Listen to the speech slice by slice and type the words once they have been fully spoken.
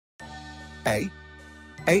A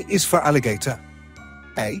is for alligator.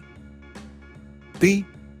 A. B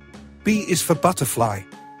is for butterfly.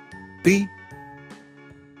 B.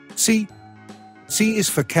 C is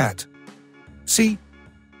for cat. C.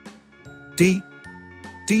 D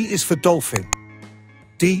is for dolphin.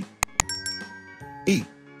 D. E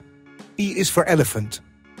is for elephant.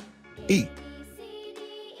 E.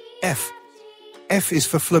 F is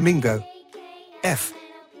for flamingo. F.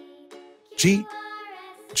 G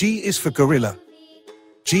is for gorilla.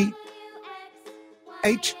 G.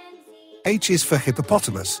 H is for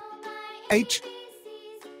hippopotamus. H.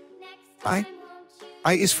 I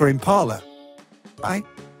is for impala. I.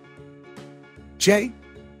 J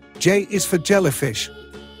is for jellyfish.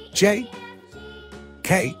 J.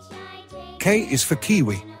 K is for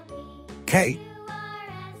kiwi. K.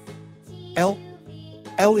 L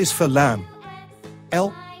is for lamb.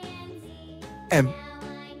 L. M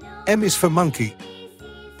is for monkey.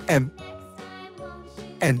 M.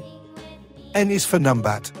 N is for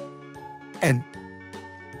numbat. N.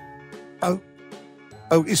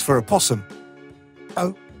 O is for opossum.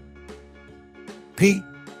 O. P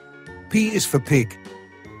is for pig.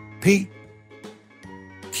 P.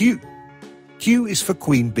 Q is for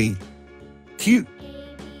queen bee. Q.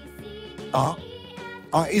 R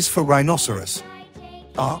is for rhinoceros.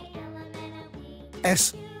 R.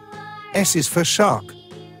 S is for shark.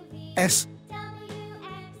 S.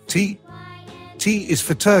 T is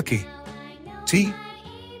for turkey. T.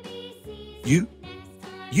 U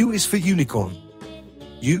is for unicorn.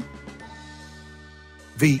 U.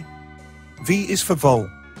 V is for vole.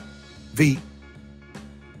 V.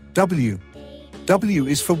 W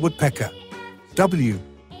is for woodpecker. W.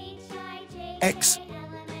 X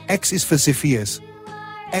is for zephyrs.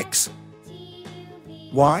 X.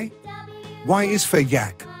 Y is for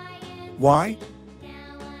yak. Y.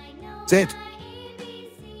 Z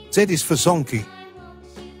is for zonkey.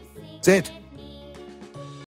 Z